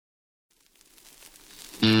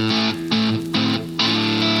Hello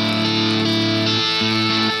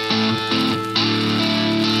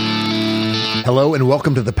and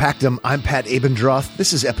welcome to the Pactum. I'm Pat Abendroth.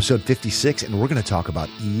 This is episode 56, and we're going to talk about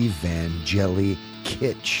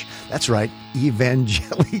Evangeli-Kitsch. That's right,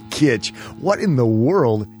 Evangeli-Kitsch. What in the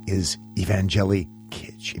world is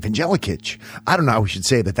Evangeli-Kitsch? Evangeli-Kitsch. I don't know how we should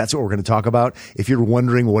say that. That's what we're going to talk about. If you're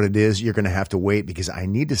wondering what it is, you're going to have to wait because I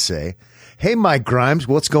need to say, hey, Mike Grimes,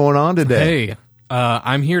 what's going on today? Hey.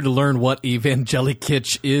 I'm here to learn what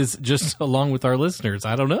Evangeli-Kitsch is, just along with our listeners.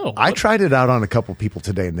 I don't know. I tried it out on a couple people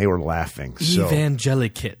today, and they were laughing. So.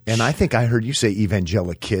 Evangeli-Kitsch. And I think I heard you say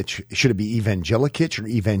Evangeli-Kitsch. Should it be Evangeli-Kitsch or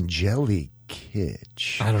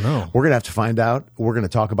Evangeli-Kitsch? I don't know. We're going to have to find out. We're going to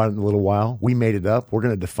talk about it in a little while. We made it up. We're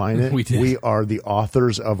going to define it. We did. We are the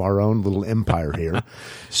authors of our own little empire here.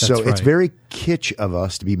 So right. It's very kitsch of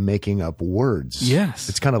us to be making up words. Yes.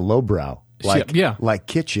 It's kind of lowbrow. Like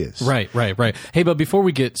kitsch is. Right. Hey, but before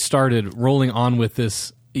we get started rolling on with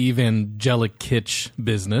this Evangeli-Kitsch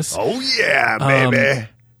business. Oh, yeah, baby.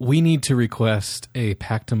 We need to request a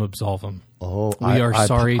pactum absolvum. Oh, we are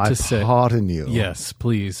sorry to say. I pardon you. Yes,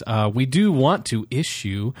 please. We do want to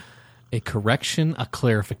issue a correction, a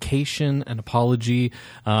clarification, an apology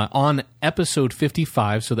on episode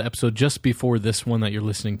 55. So the episode just before this one that you're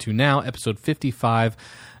listening to now, episode 55,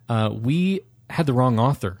 we had the wrong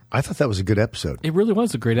author. I thought that was a good episode. It really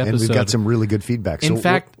was a great episode. And we've got some really good feedback. In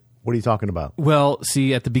fact, what are you talking about? Well,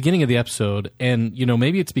 see, at the beginning of the episode, and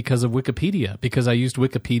maybe it's because of Wikipedia, because I used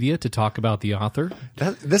Wikipedia to talk about the author.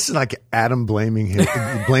 This is like Adam blaming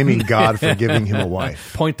God for giving him a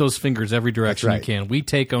wife. Point those fingers every direction right. you can. We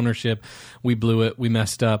take ownership. We blew it. We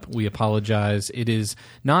messed up. We apologize. It is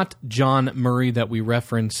not John Murray that we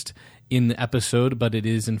referenced in the episode, but it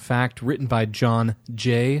is in fact written by John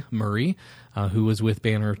J. Murray, who was with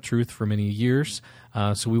Banner of Truth for many years.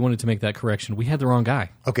 So we wanted to make that correction. We had the wrong guy.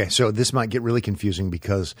 Okay, so this might get really confusing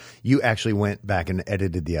because you actually went back and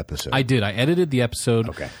edited the episode. I did. I edited the episode.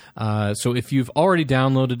 Okay. So if you've already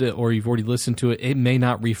downloaded it or you've already listened to it, it may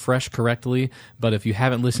not refresh correctly. But if you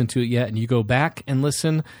haven't listened to it yet and you go back and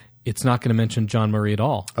listen, it's not going to mention John Murray at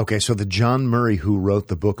all. Okay, so the John Murray who wrote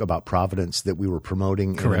the book about Providence that we were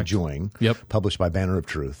promoting and enjoying, published by Banner of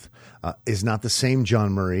Truth, is not the same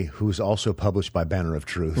John Murray who's also published by Banner of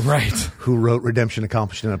Truth. Right. Who wrote Redemption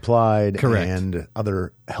Accomplished and Applied. Correct. And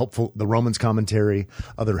other helpful, the Romans Commentary,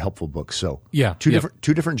 other helpful books. So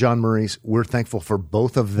two different John Murrays. We're thankful for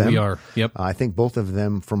both of them. We are, yep. I think both of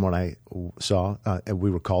them, from what I saw, we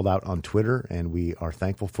were called out on Twitter, and we are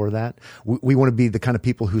thankful for that. We want to be the kind of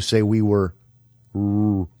people who say we were...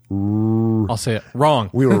 I'll say it. Wrong.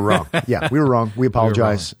 We were wrong. Yeah, we were wrong. We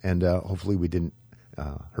apologize, and hopefully we didn't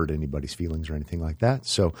hurt anybody's feelings or anything like that.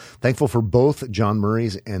 So thankful for both John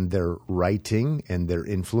Murray's and their writing and their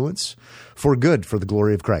influence for good, for the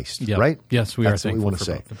glory of Christ, right? Yes, we That's are thankful what we want to for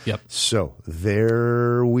say. both of them. Yep. So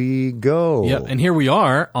there we go. Yep, and here we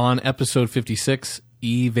are on episode 56,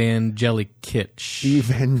 Evangeli-Kitsch.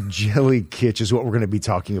 Evangeli-Kitsch is what we're going to be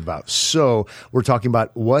talking about. So we're talking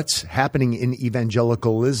about what's happening in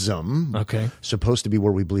evangelicalism. Okay. Supposed to be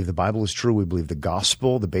where we believe the Bible is true. We believe the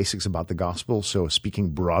gospel, the basics about the gospel. So speaking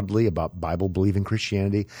broadly about Bible-believing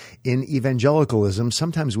Christianity. In evangelicalism,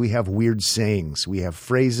 sometimes we have weird sayings. We have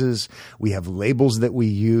phrases. We have labels that we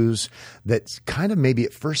use that kind of maybe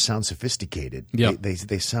at first sound sophisticated. Yep.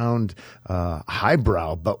 They sound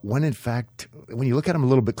highbrow, but when in fact, when you look at them a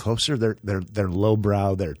little bit closer, they're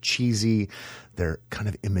lowbrow, they're cheesy, they're kind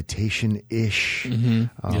of imitation-ish.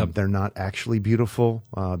 Mm-hmm. They're not actually beautiful.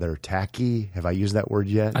 They're tacky. Have I used that word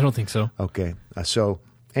yet? I don't think so. Okay. So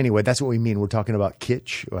anyway, that's what we mean. We're talking about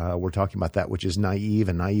kitsch. We're talking about that which is naive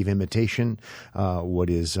and naive imitation, what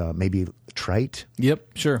is maybe trite.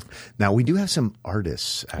 Yep, sure. Now, we do have some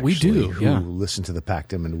artists, actually, we do, who listen to the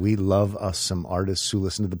Pactum, and we love us some artists who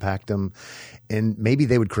listen to the Pactum, and maybe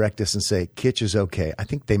they would correct us and say, kitsch is okay. I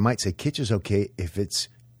think they might say kitsch is okay if it's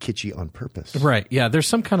kitschy on purpose. Right, yeah. There's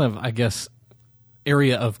some kind of, I guess,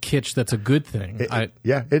 area of kitsch that's a good thing.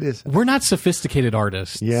 Yeah, it is. We're not sophisticated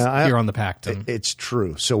artists here on the Pactum. It's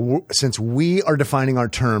true. So since we are defining our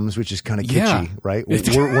terms, which is kind of kitschy, right?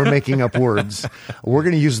 We're making up words. We're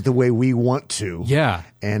going to use it the way we want to. Yeah.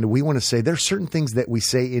 And we want to say there's certain things that we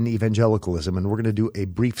say in evangelicalism, and we're going to do a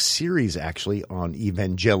brief series actually on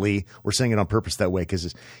Evangeli. We're saying it on purpose that way because,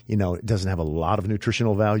 it doesn't have a lot of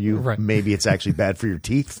nutritional value. Right. Maybe it's actually bad for your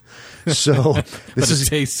teeth. So it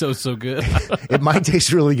tastes so good. It might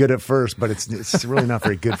taste really good at first, but it's really not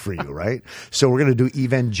very good for you, right? So we're going to do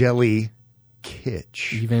Evangeli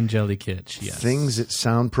Evangeli-Kitsch, yes. Things that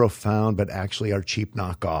sound profound but actually are cheap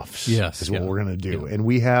knockoffs. Yes, is what we're going to do. Yeah. And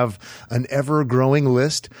we have an ever-growing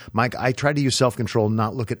list. Mike, I try to use self-control,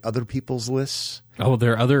 not look at other people's lists. Oh,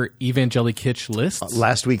 there are other Evangeli-Kitsch lists?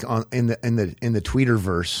 Last week in the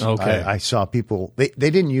Tweeterverse, Okay. I saw people, they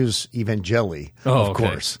didn't use Evangeli, of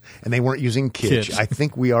course, and they weren't using Kitsch. I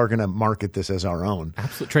think we are going to market this as our own.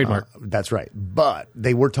 Absolute trademark. That's right. But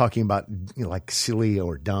they were talking about like silly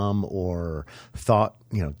or dumb or thought,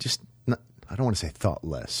 just I don't want to say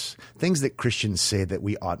thoughtless things that Christians say that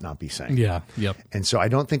we ought not be saying. Yeah. Yep. And so I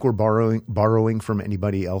don't think we're borrowing from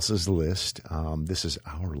anybody else's list. This is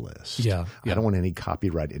our list. Yeah. I don't want any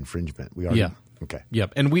copyright infringement. We are. Yeah. Okay.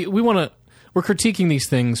 Yep. And we want to. We're critiquing these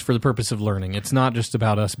things for the purpose of learning. It's not just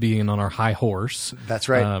about us being on our high horse. That's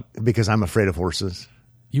right. Because I'm afraid of horses.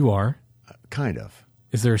 You are? Kind of.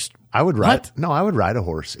 Is there? I would ride. What? No, I would ride a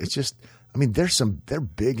horse. It's just. I mean, they're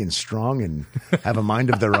big and strong and have a mind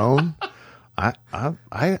of their own. I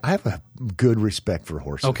have a good respect for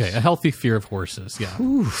horses. Okay, a healthy fear of horses, yeah.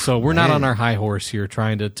 So we're not on our high horse here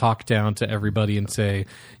trying to talk down to everybody and say,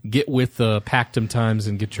 get with the Pactum times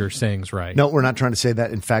and get your sayings right. No, we're not trying to say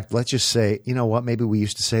that. In fact, let's just say, you know what, maybe we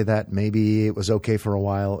used to say that. Maybe it was okay for a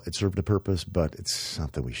while. It served a purpose, but it's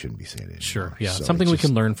something we shouldn't be saying anymore. Sure, yeah. So something we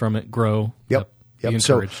can learn from it, grow. Yep. Be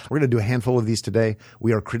So we're encouraged. going to do a handful of these today.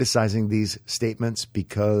 We are criticizing these statements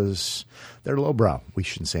because they're lowbrow. We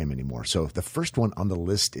shouldn't say them anymore. So the first one on the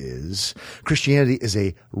list is Christianity is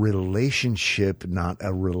a relationship, not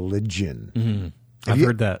a religion. Mm-hmm. I've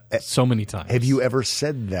heard that so many times. Have you ever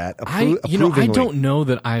said that? I don't know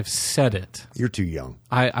that I've said it. You're too young.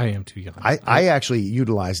 I am too young. I actually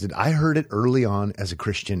utilized it. I heard it early on as a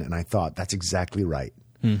Christian, and I thought that's exactly right.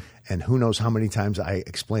 And who knows how many times I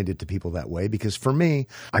explained it to people that way, because for me,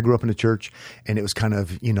 I grew up in a church and it was kind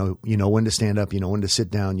of, you know when to stand up, you know when to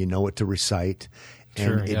sit down, you know what to recite.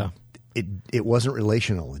 And Sure, it wasn't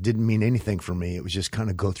relational. It didn't mean anything for me. It was just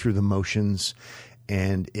kind of go through the motions,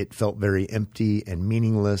 and it felt very empty and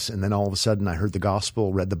meaningless. And then all of a sudden I heard the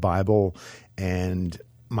gospel, read the Bible, and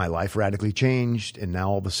my life radically changed, and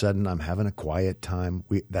now all of a sudden I'm having a quiet time.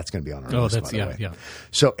 That's going to be on our list, by the way. Yeah.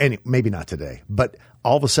 So maybe not today, but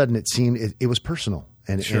all of a sudden it seemed it was personal,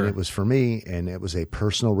 and it was for me, and it was a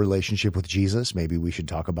personal relationship with Jesus. Maybe we should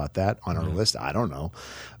talk about that on our list. I don't know,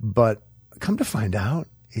 but come to find out,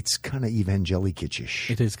 it's kind of Evangeli-Kitsch-ish.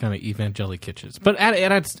 It is kind of Evangeli-Kitsch. But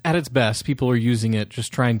at its best, people are using it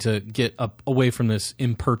just trying to get away from this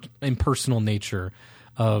impersonal nature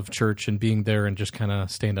of church and being there and just kind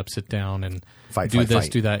of stand up, sit down, and do this,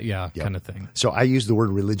 do that, kind of thing. So I used the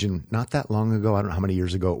word religion not that long ago. I don't know how many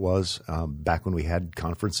years ago it was, back when we had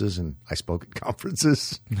conferences and I spoke at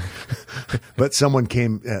conferences. But someone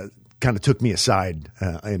came, kind of took me aside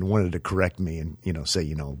and wanted to correct me and,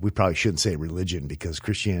 say, we probably shouldn't say religion because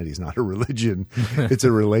Christianity is not a religion. It's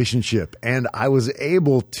a relationship. And I was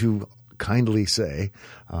able to kindly say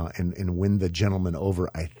and win the gentleman over,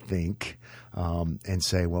 I think, and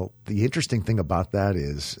say, well, the interesting thing about that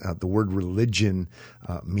is the word religion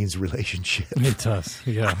means relationship. It does,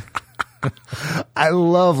 yeah. I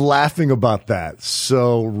love laughing about that.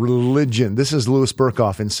 So religion, this is Louis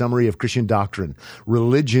Berkhoff in Summary of Christian Doctrine.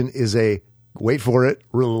 Religion is a, wait for it,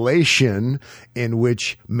 relation in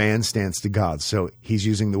which man stands to God. So he's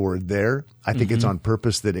using the word there. I think it's on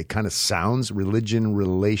purpose that it kind of sounds religion,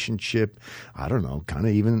 relationship. I don't know, kind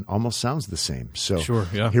of even almost sounds the same. So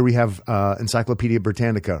here we have Encyclopedia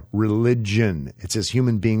Britannica, religion. It says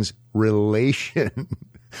human beings' relation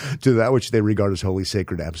to that which they regard as holy,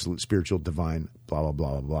 sacred, absolute, spiritual, divine, blah, blah,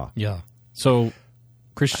 blah, blah, blah. Yeah. So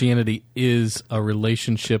Christianity is a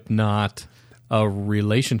relationship, not a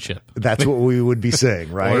relationship. That's what we would be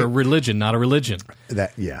saying, right? Or a religion, not a religion.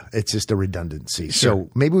 It's just a redundancy. Sure. So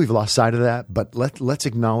maybe we've lost sight of that, but let's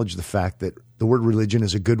acknowledge the fact that the word religion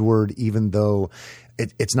is a good word, even though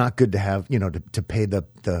it's not good to have, to pay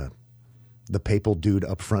the papal dude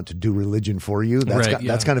up front to do religion for you.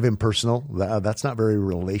 That's kind of impersonal. That's not very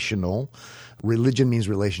relational. Religion means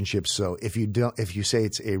relationship. So if you say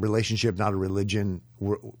it's a relationship, not a religion,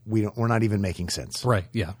 we're not even making sense. Right.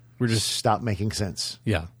 Yeah. We're just stop making sense.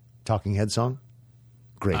 Yeah. Talking Head song.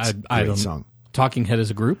 Great song. Talking Head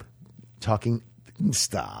as a group.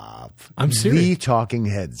 Stop. I'm serious. The Talking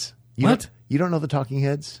Heads. You don't know the Talking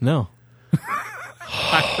Heads? No.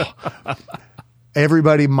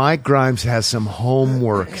 Everybody, Mike Grimes has some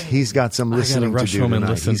homework. He's got some listening to do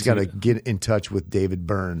tonight. He's got to get in touch with David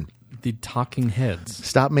Byrne. The Talking Heads.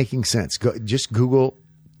 Stop making sense. Just Google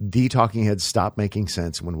The Talking Heads. Stop making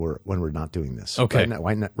sense when we're not doing this. Okay.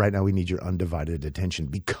 Right now we need your undivided attention,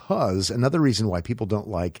 because another reason why people don't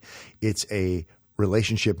like it's a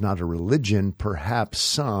relationship, not a religion, perhaps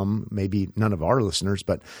some, maybe none of our listeners,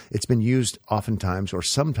 but it's been used oftentimes or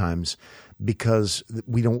sometimes because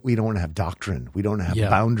we don't want to have doctrine. We don't have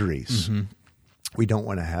boundaries. Mm-hmm. We don't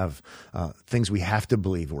want to have things we have to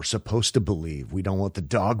believe or supposed to believe. We don't want the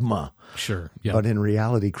dogma. Sure. Yeah. But in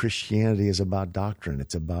reality, Christianity is about doctrine.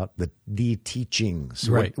 It's about the teachings.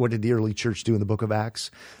 Right. What did the early church do in the book of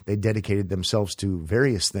Acts? They dedicated themselves to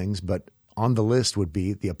various things, but on the list would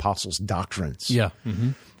be the apostles' doctrines. Yeah. Mm-hmm.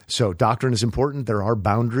 So doctrine is important. There are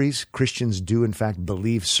boundaries. Christians do, in fact,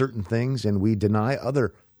 believe certain things, and we deny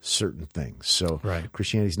other certain things. So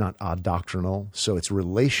Christianity is not doctrinal. So it's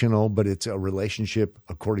relational, but it's a relationship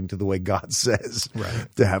according to the way God says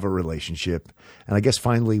to have a relationship. And I guess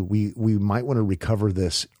finally, we might want to recover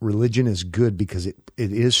this. Religion is good because it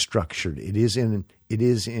is structured. It is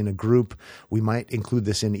in a group. We might include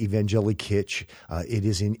this in Evangeli-Kitsch.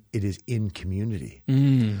 It is in community,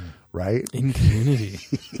 right? In community.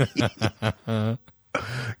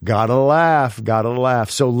 Gotta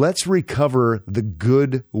laugh. So let's recover the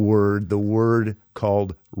good word, the word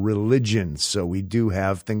called religion. So we do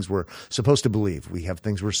have things we're supposed to believe. We have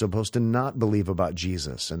things we're supposed to not believe about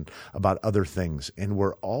Jesus and about other things. And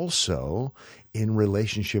we're also in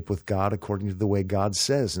relationship with God according to the way God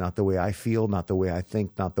says, not the way I feel, not the way I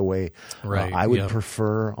think, not the way I would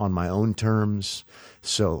prefer on my own terms.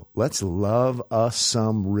 So let's love us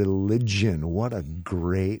some religion. What a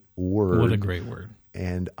great word. What a great word.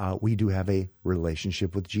 And we do have a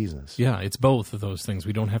relationship with Jesus. Yeah, it's both of those things.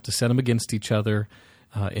 We don't have to set them against each other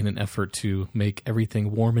in an effort to make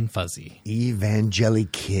everything warm and fuzzy.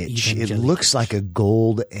 Evangeli-Kitsch. It looks like a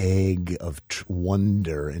gold egg of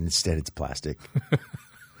wonder, and instead it's plastic.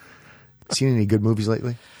 Seen any good movies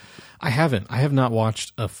lately? I haven't. I have not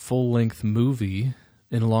watched a full-length movie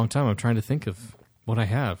in a long time. I'm trying to think of what I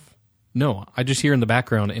have. No, I just hear in the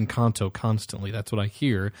background Encanto constantly. That's what I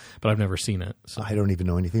hear, but I've never seen it. So. I don't even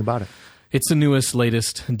know anything about it. It's the newest,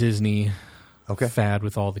 latest Disney fad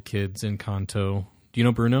with all the kids, Encanto. Do you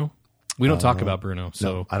know Bruno? We don't talk about Bruno.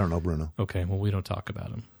 So no, I don't know Bruno. Okay, well, we don't talk about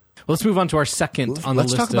him. Well, let's move on to our second on the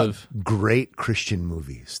list of... Let's talk about great Christian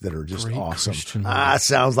movies that are just awesome.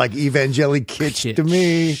 Sounds like Evangeli-Kitsch to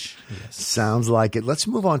me. Yes. Sounds like it. Let's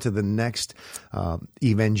move on to the next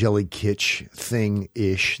Evangeli-Kitsch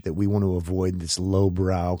thing-ish that we want to avoid, this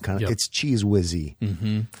lowbrow kind of... It's cheese whizzy.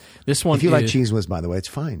 Mm-hmm. This one if you like cheese whiz, by the way, it's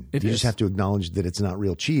fine. You just have to acknowledge that it's not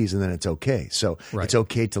real cheese, and then it's okay. So it's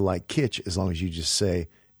okay to like kitsch as long as you just say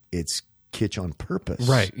it's kitsch on purpose.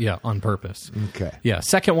 Right, yeah, on purpose. Okay. Yeah,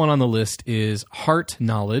 second one on the list is heart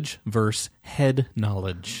knowledge versus head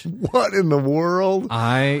knowledge. What in the world?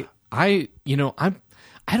 I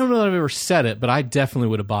don't know that I've ever said it, but I definitely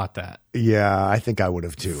would have bought that. Yeah, I think I would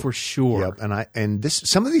have too. For sure. Yep. And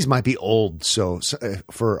some of these might be old. So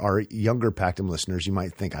for our younger Pactum listeners, you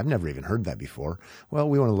might think, I've never even heard that before. Well,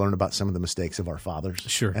 we want to learn about some of the mistakes of our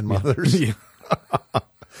fathers and mothers. Yeah.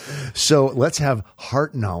 So let's have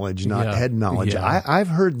heart knowledge, not head knowledge. Yeah. I've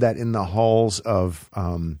heard that in the halls of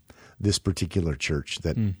this particular church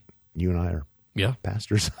that you and I are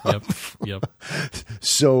pastors of. Yep.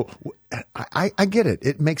 So I get it.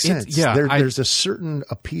 It makes sense. There's a certain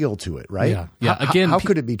appeal to it, right? Yeah. Again, how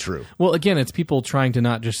could it be true? Well, again, it's people trying to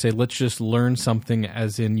not just say, let's just learn something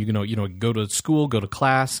as in, go to school, go to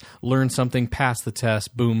class, learn something, pass the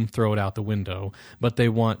test, boom, throw it out the window. But they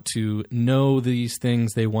want to know these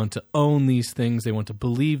things. They want to own these things. They want to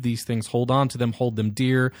believe these things, hold on to them, hold them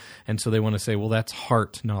dear. And so they want to say, well, that's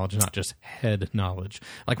heart knowledge, not just head knowledge.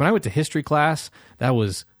 Like when I went to history class, that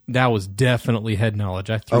was definitely head knowledge.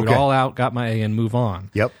 I threw it all out, got my A, and move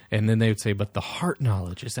on. Yep. And then they would say, but the heart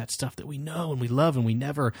knowledge is that stuff that we know and we love and we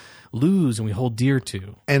never lose and we hold dear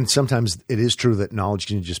to. And sometimes it is true that knowledge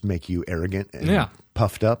can just make you arrogant and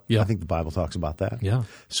puffed up. Yeah. I think the Bible talks about that. Yeah.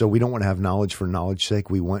 So we don't want to have knowledge for knowledge's sake.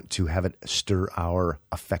 We want to have it stir our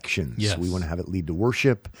affections. Yes. We want to have it lead to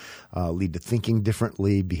worship, lead to thinking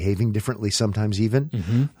differently, behaving differently sometimes even.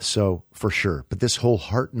 Mm-hmm. So for sure. But this whole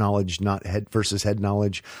heart knowledge, not head versus head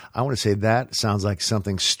knowledge, I want to say that sounds like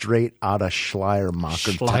something straight out of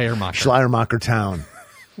Schleiermacher town.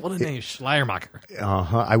 What a name, Schleiermacher.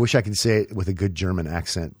 I wish I could say it with a good German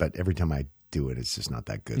accent, but every time I do it, it's just not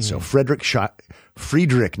that good. So Friedrich,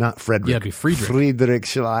 not Frederick. Yeah, it'd be Friedrich. Friedrich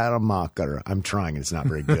Schleiermacher. I'm trying. It's not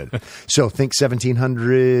very good. So think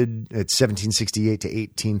 1700, it's 1768 to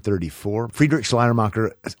 1834. Friedrich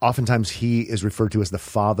Schleiermacher, oftentimes he is referred to as the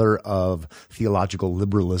father of theological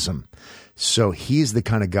liberalism. So he's the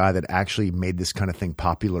kind of guy that actually made this kind of thing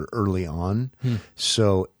popular early on.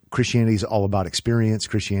 So Christianity is all about experience.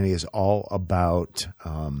 Christianity is all about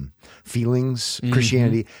feelings.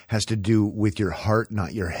 Christianity has to do with your heart,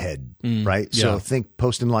 not your head, right? Yeah. So think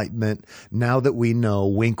post-Enlightenment. Now that we know,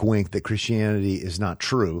 wink, wink, that Christianity is not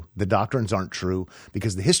true, the doctrines aren't true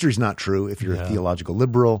because the history is not true if you're a theological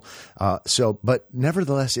liberal. But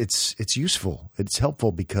nevertheless, it's useful. It's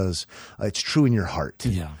helpful because it's true in your heart.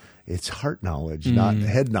 Yeah. It's heart knowledge, not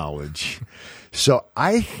head knowledge. So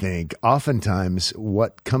I think oftentimes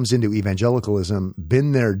what comes into evangelicalism,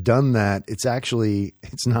 been there, done that, it's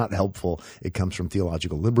not helpful. It comes from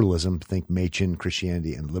theological liberalism. Think Machen,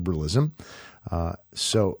 Christianity, and liberalism.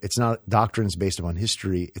 So it's not doctrines based upon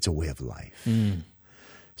history. It's a way of life.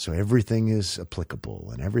 So everything is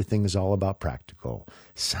applicable and everything is all about practical.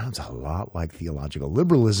 Sounds a lot like theological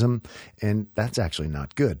liberalism, and that's actually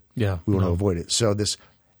not good. Yeah. We want to avoid it. So this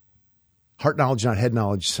heart knowledge, not head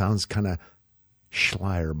knowledge, sounds kind of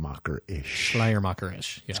Schleiermacher-ish.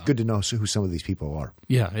 Schleiermacher-ish. Yeah. It's good to know who some of these people are.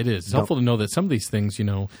 Yeah, it is. It's helpful to know that some of these things,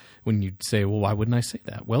 when you say, well, why wouldn't I say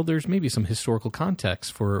that? Well, there's maybe some historical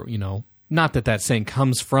context for, not that saying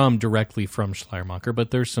comes directly from Schleiermacher,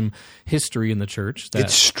 but there's some history in the church.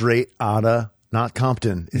 It's straight out of, not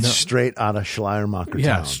Compton, it's straight out of Schleiermacher town.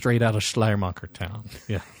 Yeah, straight out of Schleiermacher town.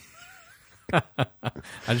 Yeah.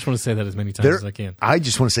 I just want to say that as many times as I can. I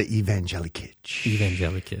just want to say Evangeli-Kitsch.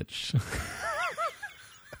 Evangeli-Kitsch.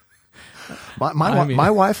 My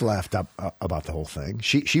wife laughed up about the whole thing.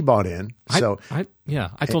 She bought in. I told Ange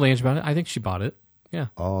about it. I think she bought it. Yeah.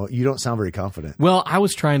 Oh, you don't sound very confident. Well, I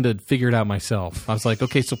was trying to figure it out myself. I was like,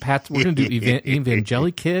 okay, so Pat, we're going to do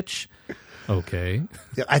Evangeli-Kitsch. Okay.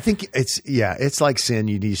 Yeah, I think it's like sin.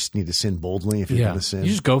 You just need to sin boldly if you're going to sin. You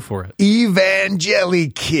just go for it.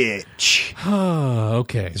 Evangeli-Kitsch.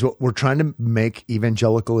 Okay. Is what we're trying to make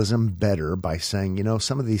evangelicalism better by saying,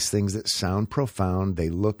 some of these things that sound profound, they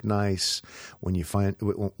look nice. When you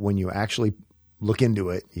actually look into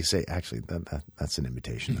it, you say, actually, that's an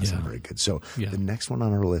imitation. That's not very good. So the next one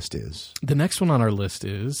on our list is? The next one on our list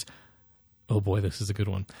is, oh boy, this is a good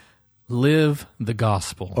one. Live the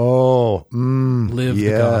gospel. Live the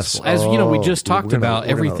gospel. As we just talked about,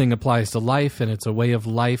 everything applies to life, and it's a way of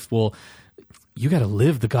life. Well, you got to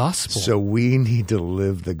live the gospel. So we need to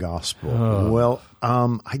live the gospel. Well,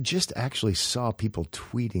 I just actually saw people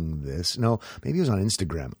tweeting this. No, maybe it was on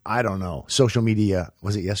Instagram. I don't know. Social media.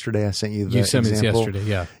 Was it yesterday I sent you the example? You sent me yesterday,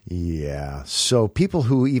 yeah. Yeah. So people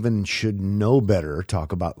who even should know better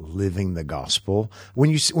talk about living the gospel. When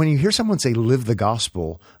you hear someone say live the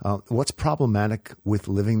gospel, what's problematic with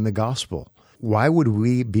living the gospel? Why would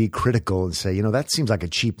we be critical and say, that seems like a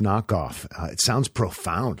cheap knockoff? It sounds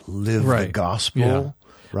profound. Live the gospel. Yeah.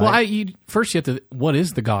 Right? Well, first you have to, what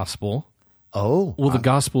is the gospel? Oh. Well, the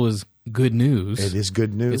gospel is good news. It is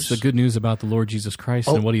good news. It's the good news about the Lord Jesus Christ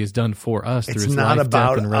and what he has done for us through his life,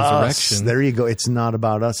 death, and resurrection. Us. There you go. It's not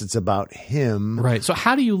about us. It's about him. Right. So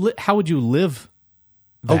how would you live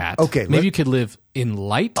that? Okay. Maybe you could live in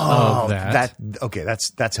light of that.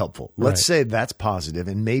 That's helpful. Let's say that's positive,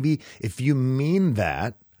 and maybe if you mean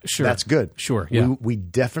that, that's good. Sure, yeah. We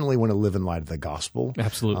definitely want to live in light of the gospel.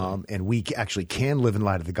 Absolutely. And we actually can live in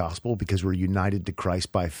light of the gospel because we're united to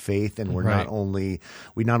Christ by faith, and we not only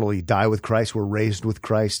die with Christ, we're raised with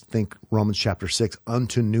Christ. Think Romans chapter 6,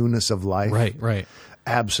 unto newness of life. Right.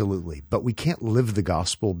 Absolutely. But we can't live the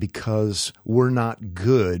gospel because we're not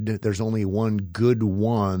good. There's only one good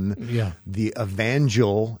one. Yeah. The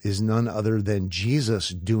evangel is none other than Jesus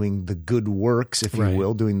doing the good works, if you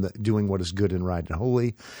will, doing what is good and right and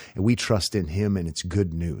holy. And we trust in him, and it's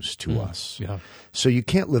good news to us. Yeah. So you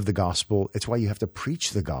can't live the gospel. It's why you have to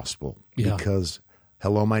preach the gospel because,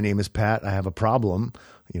 hello, my name is Pat. I have a problem.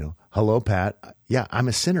 Hello, Pat. Yeah, I'm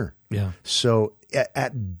a sinner. Yeah. So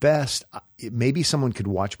at best, maybe someone could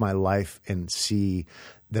watch my life and see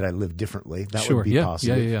that I live differently. That would be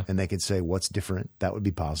positive. Yeah. And they could say, what's different? That would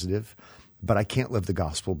be positive. But I can't live the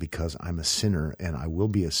gospel because I'm a sinner, and I will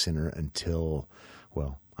be a sinner until,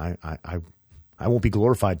 I won't be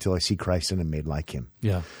glorified till I see Christ and am made like him.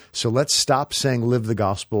 Yeah. So let's stop saying live the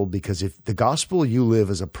gospel, because if the gospel you live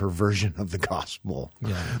is a perversion of the gospel,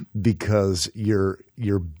 because your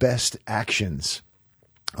best actions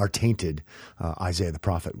are tainted, Isaiah the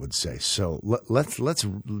prophet would say. So let's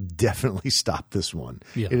definitely stop this one.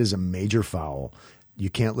 Yeah. It is a major foul. You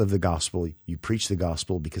can't live the gospel. You preach the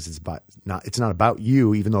gospel because it's not about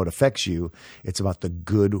you, even though it affects you. It's about the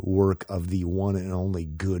good work of the one and only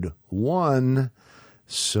good one.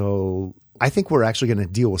 So I think we're actually going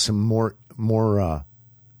to deal with some more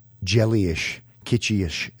jellyish,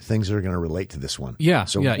 kitschy-ish things that are going to relate to this one. Yeah.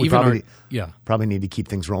 So yeah. we probably need to keep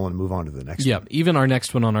things rolling and move on to the next one. Even our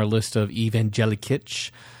next one on our list of Evangeli-Kitsch,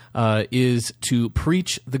 is to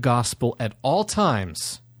preach the gospel at all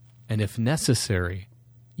times, and if necessary,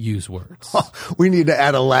 use words. We need to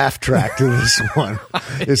add a laugh track to this one.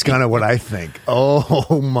 It's kind of what I think.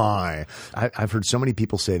 Oh my! I've heard so many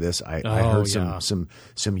people say this. I heard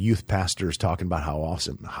some youth pastors talking about how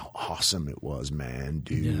awesome it was, man,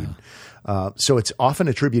 dude. Yeah. So it's often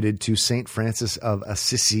attributed to Saint Francis of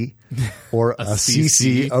Assisi or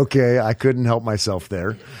Assisi. Okay, I couldn't help myself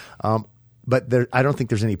there. But I don't think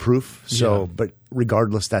there's any proof. So, but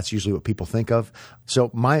regardless, that's usually what people think of. So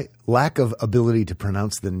my lack of ability to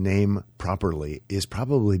pronounce the name properly is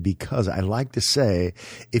probably because I like to say,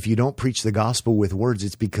 if you don't preach the gospel with words,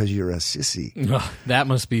 it's because you're a sissy. That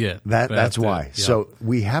must be it. That's why. Yeah. So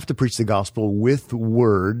we have to preach the gospel with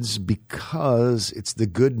words because it's the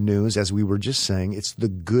good news, as we were just saying, it's the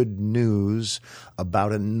good news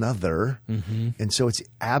about another. Mm-hmm. And so it's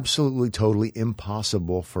absolutely, totally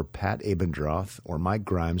impossible for Pat Abendroth or Mike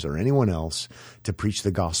Grimes or anyone else to preach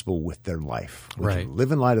the gospel with their life. We can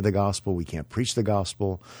live in light of the gospel. We can't preach the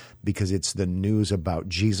gospel because it's the news about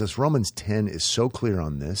Jesus. Romans 10 is so clear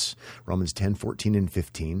on this. Romans 10, 14, and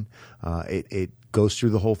 15. It goes through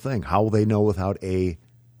the whole thing. How will they know without a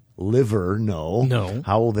liver? No.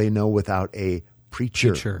 How will they know without a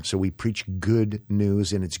preacher? So we preach good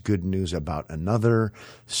news, and it's good news about another.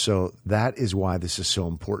 So that is why this is so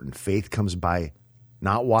important. Faith comes by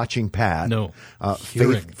not watching Pat. No,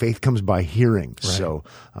 faith comes by hearing.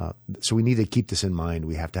 Right. So we need to keep this in mind.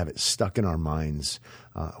 We have to have it stuck in our minds.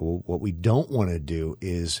 What we don't want to do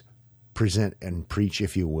is present and preach,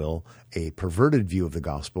 if you will, a perverted view of the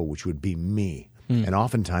gospel, which would be me. And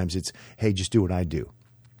oftentimes it's, hey, just do what I do.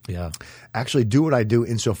 Yeah. Actually, do what I do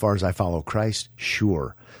insofar as I follow Christ,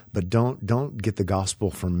 sure. But don't get the gospel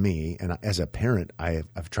from me. And as a parent,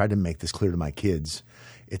 I've tried to make this clear to my kids.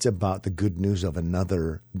 It's about the good news of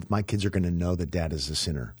another. My kids are going to know that dad is a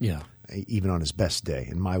sinner. Yeah. Even on his best day.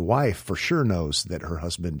 And my wife for sure knows that her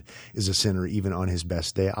husband is a sinner even on his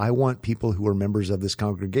best day. I want people who are members of this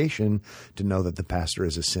congregation to know that the pastor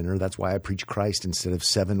is a sinner. That's why I preach Christ instead of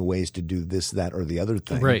 7 ways to do this, that, or the other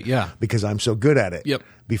thing. Right, yeah. Because I'm so good at it. Yep.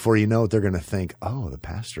 Before you know it, they're going to think, oh, the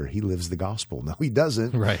pastor, he lives the gospel. No, he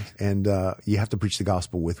doesn't. Right. And you have to preach the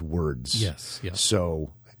gospel with words. Yes.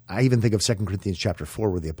 So I even think of 2 Corinthians chapter 4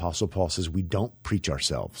 where the Apostle Paul says we don't preach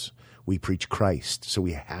ourselves. We preach Christ. So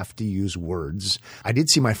we have to use words. I did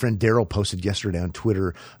see my friend Daryl posted yesterday on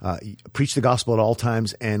Twitter, preach the gospel at all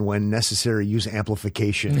times and when necessary, use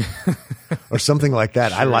amplification or something like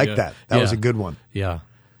that. Sure, I like that. That was a good one. Yeah.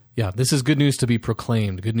 Yeah, this is good news to be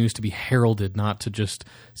proclaimed, good news to be heralded, not to just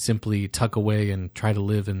simply tuck away and try to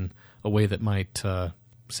live in a way that might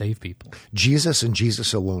save people. Jesus and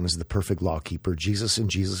Jesus alone is the perfect lawkeeper. Jesus and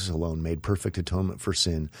Jesus alone made perfect atonement for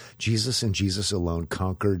sin. Jesus and Jesus alone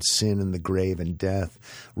conquered sin and the grave and death,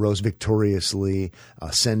 rose victoriously,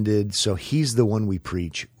 ascended. So he's the one we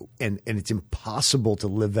preach, and it's impossible to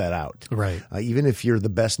live that out. Right. Even if you're the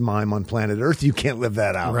best mime on planet Earth, you can't live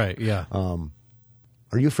that out. Right, yeah.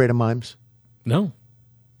 Are you afraid of mimes? No.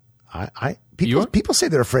 People say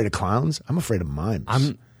they're afraid of clowns. I'm afraid of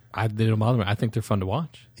mimes. They don't bother me. I think they're fun to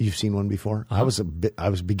watch. You've seen one before? Uh-huh. I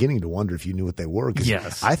was beginning to wonder if you knew what they were.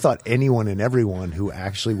 Yes. I thought anyone and everyone who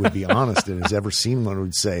actually would be honest and has ever seen one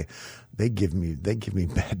would say they give me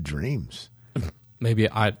bad dreams. Maybe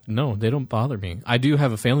no, they don't bother me. I do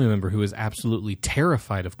have a family member who is absolutely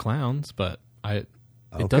terrified of clowns, but it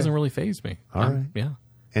doesn't really faze me. All right. Yeah.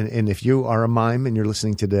 And if you are a mime and you're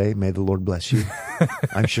listening today, may the Lord bless you.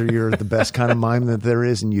 I'm sure you're the best kind of mime that there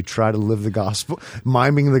is, and you try to live the gospel,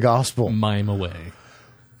 miming the gospel. Mime away.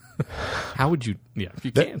 How would you? Yeah, if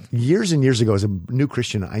you can. Years and years ago, as a new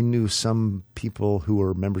Christian, I knew some people who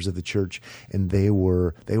were members of the church, and they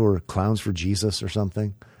were clowns for Jesus or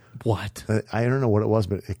something. What? I don't know what it was,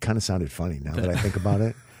 but it kind of sounded funny now that I think about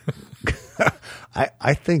it.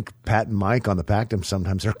 I think Pat and Mike on the Pactum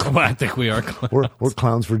sometimes are clowns. Well, I think we are clowns. We're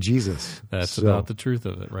clowns for Jesus. That's about the truth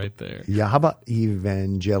of it right there. Yeah, how about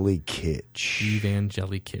Evangeli-Kitsch?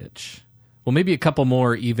 Evangeli-Kitsch. Well, maybe a couple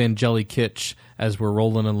more Evangeli-Kitsch as we're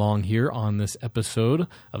rolling along here on this episode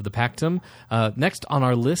of the Pactum. Next on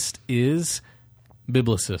our list is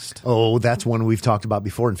Biblicist. Oh, that's one we've talked about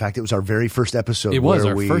before. In fact, it was our very first episode. It was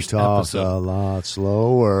our first talked episode. A lot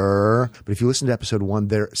slower. But if you listen to episode 1,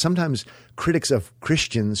 there sometimes critics of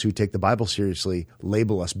Christians who take the Bible seriously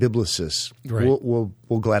label us Biblicists. Right.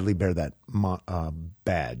 We'll gladly bear that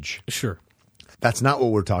badge. Sure. That's not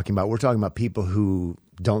what we're talking about. We're talking about people who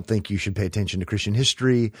don't think you should pay attention to Christian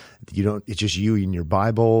history. It's just you and your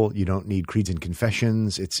Bible. You don't need creeds and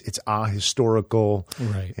confessions. It's ahistorical.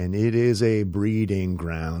 Right. And it is a breeding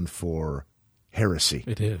ground for heresy.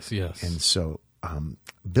 It is, yes. And so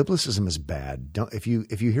biblicism is bad. If you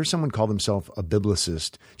hear someone call themselves a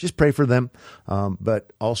biblicist, just pray for them.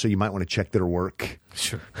 But also, you might want to check their work.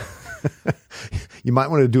 Sure. You might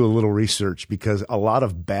want to do a little research, because a lot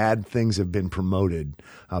of bad things have been promoted,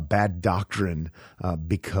 bad doctrine,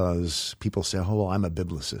 because people say, "Oh, well, I'm a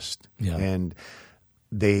biblicist," and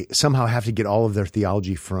they somehow have to get all of their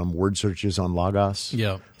theology from word searches on Logos.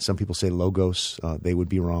 Yeah. Some people say Logos. They would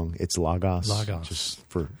be wrong. It's Logos. Logos. Just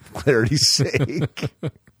for clarity's sake.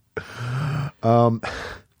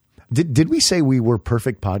 Did we say we were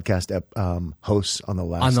perfect podcast hosts on the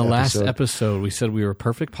last episode? On the last episode, we said we were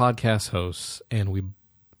perfect podcast hosts, and we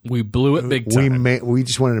blew it big time. We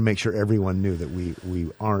just wanted to make sure everyone knew that we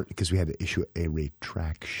aren't, because we had to issue a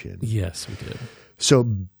retraction. Yes, we did.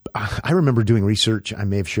 So I remember doing research. I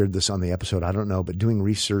may have shared this on the episode. I don't know. But doing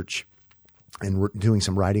research and doing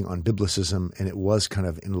some writing on biblicism, and it was kind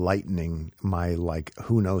of enlightening my,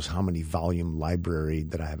 who knows how many volume library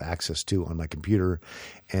that I have access to on my computer.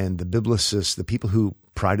 And the biblicists, the people who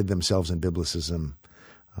prided themselves in biblicism,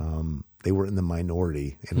 they were in the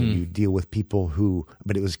minority. And when you deal with people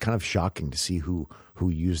but it was kind of shocking to see who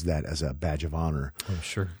used that as a badge of honor. Oh,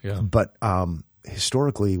 sure. Yeah. But,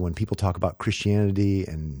 historically, when people talk about Christianity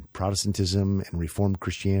and Protestantism and Reformed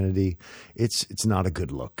Christianity, it's not a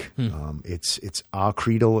good look. It's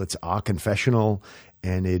creedal, it's confessional,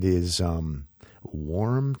 and it is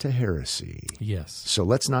warm to heresy. Yes. So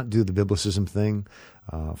let's not do the biblicism thing.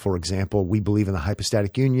 For example, we believe in the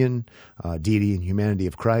hypostatic union, deity and humanity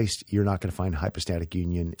of Christ. You're not going to find hypostatic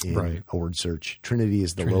union in a word search. Trinity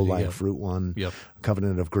is the low-lying fruit one. Yep.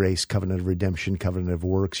 Covenant of grace, covenant of redemption, covenant of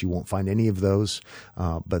works. You won't find any of those,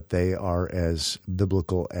 but they are as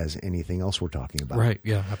biblical as anything else we're talking about. Right.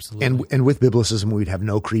 Yeah, absolutely. And with biblicism, we'd have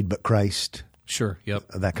no creed but Christ. Sure. Yep.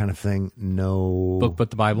 That kind of thing. No book but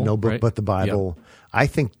the Bible. No book but the Bible. Yep. I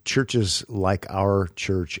think churches like our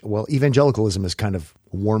church, evangelicalism is kind of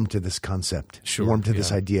warm to this concept, warm to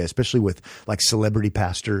this idea, especially with celebrity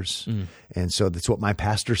pastors. And so that's what my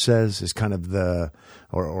pastor says is kind of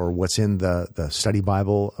or what's in the study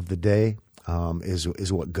Bible of the day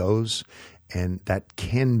is what goes. And that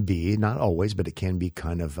can be, not always, but it can be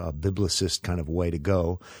kind of a biblicist kind of way to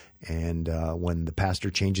go. And when the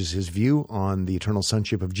pastor changes his view on the eternal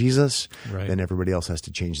sonship of Jesus, then everybody else has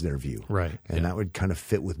to change their view. Right. And that would kind of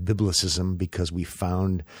fit with biblicism, because we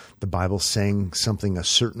found the Bible saying something a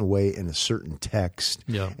certain way in a certain text,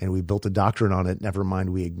 and we built a doctrine on it. Never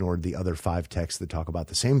mind, we ignored the other 5 texts that talk about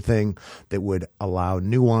the same thing, that would allow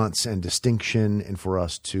nuance and distinction, and for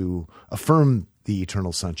us to affirm the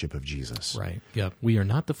eternal sonship of Jesus. Right. Yep. We are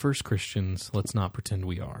not the first Christians. Let's not pretend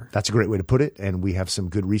we are. That's a great way to put it. And we have some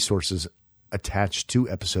good resources attached to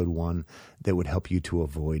episode 1 that would help you to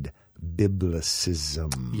avoid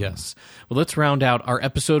biblicism. Yes. Well, let's round out our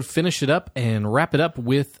episode, finish it up, and wrap it up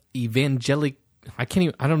with am I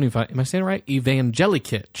saying it right?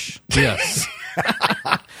 Evangeli-Kitsch. Yes.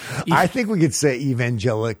 I think we could say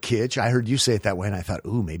Evangeli-Kitsch. I heard you say it that way, and I thought,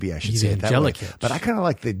 maybe I should say it that way. But I kind of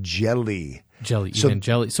like the jelly. So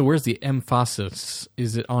where's the emphasis?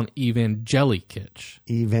 Is it on Evangeli-Kitsch?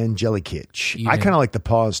 Evangeli-Kitsch. I kind of like the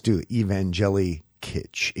pause too.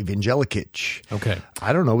 Evangeli-Kitsch. Evangeli-Kitsch. Okay.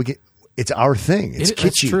 I don't know. It's our thing. It's kitschy.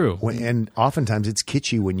 That's true. And oftentimes it's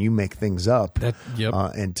kitschy when you make things up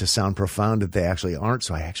and to sound profound that they actually aren't.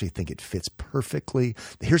 So I actually think it fits perfectly.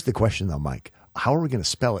 Here's the question though, Mike. How are we going to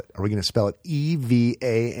spell it? Are we going to spell it Evangeli,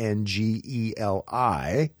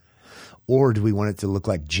 or do we want it to look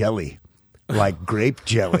like jelly? Like grape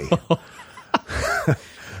jelly.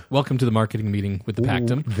 Welcome to the marketing meeting with the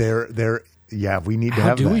Pactum. We need to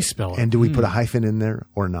have that. How do we spell it? And do we put a hyphen in there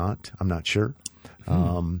or not? I'm not sure.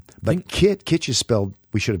 But Kitsch is spelled,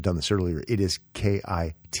 we should have done this earlier. It is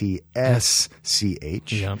Kitsch.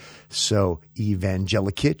 Yep. So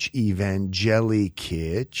Evangeli-Kitsch,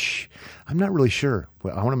 Evangeli-Kitsch. I'm not really sure.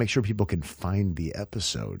 Well, I want to make sure people can find the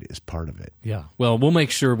episode as part of it. Yeah. Well, we'll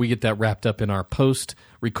make sure we get that wrapped up in our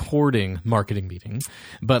post-recording marketing meeting.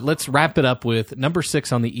 But let's wrap it up with number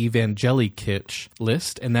 6 on the Evangeli-Kitsch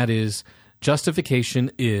list, and that is justification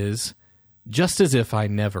is just as if I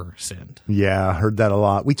never sinned. Yeah, I heard that a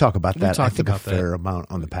lot. We talk about that, I think, a fair amount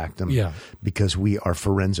on the Pactum. Yeah. Because we are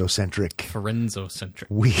forensocentric.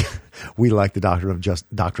 We like the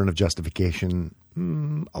doctrine of justification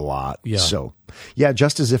a lot. Yeah. So,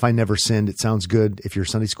 just as if I never sinned. It sounds good. If your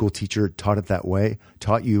Sunday school teacher taught it that way,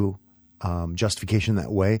 taught you justification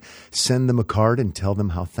that way, send them a card and tell them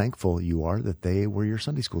how thankful you are that they were your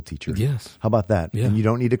Sunday school teacher. Yes. How about that? Yeah. And you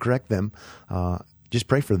don't need to correct them. Just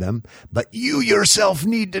pray for them. But you yourself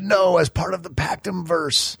need to know as part of the Pactum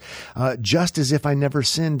verse. Just as if I never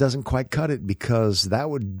sinned doesn't quite cut it, because that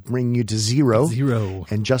would bring you to zero.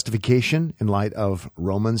 And justification in light of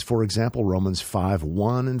Romans, for example, Romans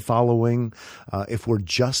 5:1 and following. If we're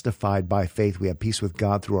justified by faith, we have peace with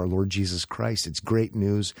God through our Lord Jesus Christ. It's great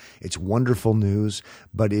news. It's wonderful news,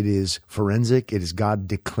 but it is forensic. It is God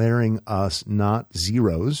declaring us not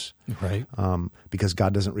zeros. Right. Because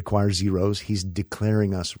God doesn't require zeros. He's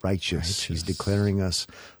declaring us righteous. He's declaring us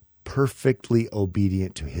perfectly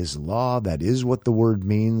obedient to his law. That is what the word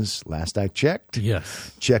means. Last I checked.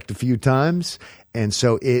 Yes. Checked a few times. And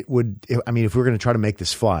so if we were going to try to make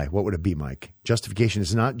this fly, what would it be, Mike? Justification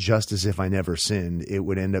is not just as if I never sinned. It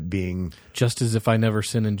would end up being just as if I never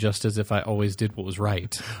sinned, and just as if I always did what was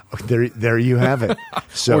right. There you have it.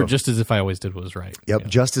 So, or just as if I always did what was right. Yep. Yeah.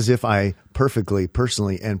 Just as if I perfectly,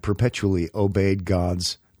 personally, and perpetually obeyed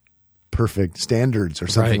God's perfect standards or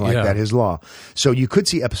something like that, his law. So you could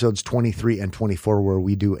see episodes 23 and 24 where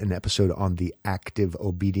we do an episode on the active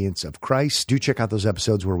obedience of Christ. Do check out those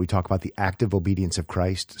episodes where we talk about the active obedience of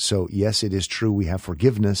Christ. So yes, it is true we have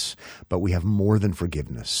forgiveness, but we have more than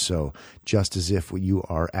forgiveness. So just as if you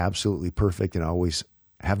are absolutely perfect and always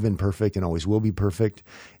have been perfect and always will be perfect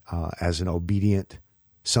as an obedient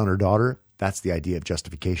son or daughter, that's the idea of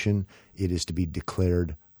justification. It is to be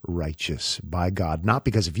declared righteous by God, not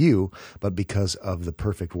because of you, but because of the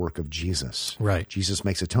perfect work of Jesus. Right. Jesus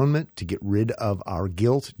makes atonement to get rid of our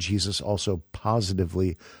guilt. Jesus also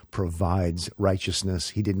positively provides righteousness.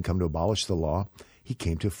 He didn't come to abolish the law. He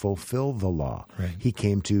came to fulfill the law. Right. He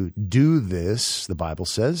came to do this, the Bible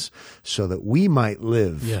says, so that we might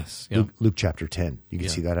live. Yes. Yep. Luke chapter 10. You can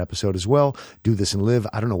see that episode as well. Do this and live.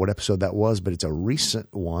 I don't know what episode that was, but it's a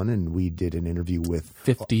recent one, and we did an interview with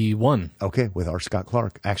 51. Okay, with R. Scott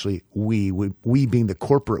Clark. Actually, we being the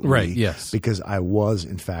corporate right, we, yes. Because I was,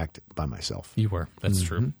 in fact, by myself. You were. That's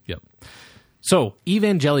true. Yep. So,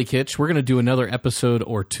 Evangeli-Kitsch, we're going to do another episode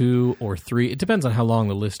or 2 or 3. It depends on how long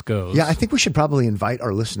the list goes. Yeah, I think we should probably invite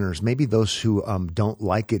our listeners, maybe those who don't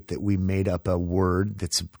like it that we made up a word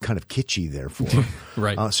that's kind of kitschy, therefore.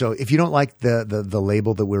 Right. So if you don't like the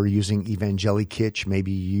label that we're using, Evangeli-Kitsch,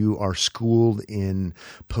 maybe you are schooled in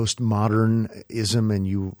postmodernism and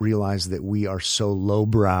you realize that we are so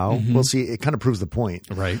lowbrow. Mm-hmm. Well, see, it kind of proves the point.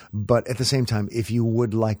 Right. But at the same time, if you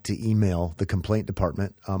would like to email the complaint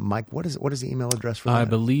department, Mike, what is the email address for that? I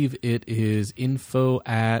believe it is info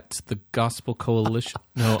at the Gospel Coalition.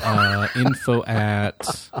 No, info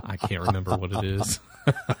at, I can't remember what it is.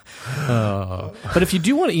 But if you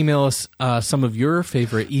do want to email us some of your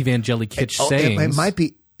favorite Evangeli-Kitsch sayings. It might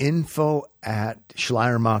be info at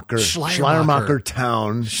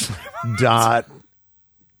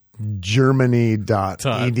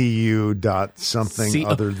schleiermacher.Germany.edu. something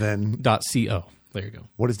other than .co. There you go.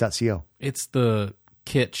 What is .co? It's the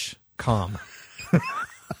Kitsch com.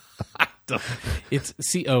 It's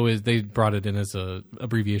CO is they brought it in as a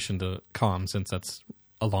abbreviation to com since that's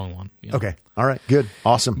a long one. You know? Okay. All right. Good.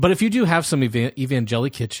 Awesome. But if you do have some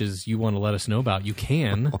Evangeli-Kitches you want to let us know about, you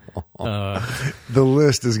can. The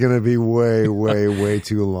list is going to be way, way, way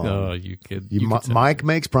too long. Oh, you could. Mike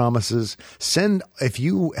makes promises. If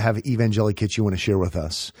you have Evangeli-Kitsch you want to share with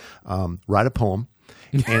us, write a poem.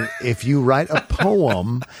 And if you write a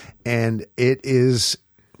poem and it is,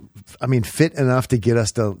 fit enough to get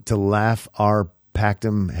us to laugh our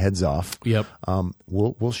Pactum heads off. Yep.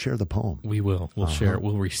 We'll share the poem. We will. We'll share it.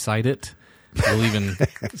 We'll recite it. We'll even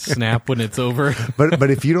snap when it's over.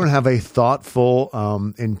 But if you don't have a thoughtful,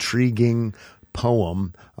 intriguing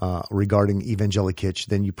poem regarding Evangeli-Kitsch,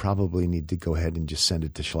 then you probably need to go ahead and just send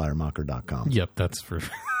it to schleiermacher.com. Yep, that's for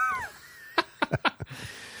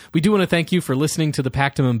We do want to thank you for listening to the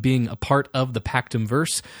Pactum and being a part of the Pactum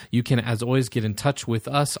verse. You can, as always, get in touch with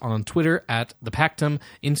us on Twitter at the Pactum,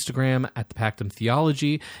 Instagram at the Pactum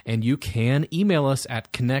Theology, and you can email us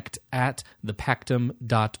at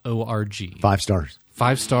connect@thepactum.org. 5 stars.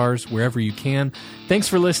 5 stars wherever you can. Thanks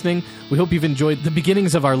for listening. We hope you've enjoyed the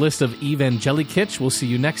beginnings of our list of Evangeli-Kitsch. We'll see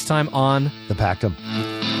you next time on The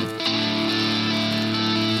Pactum.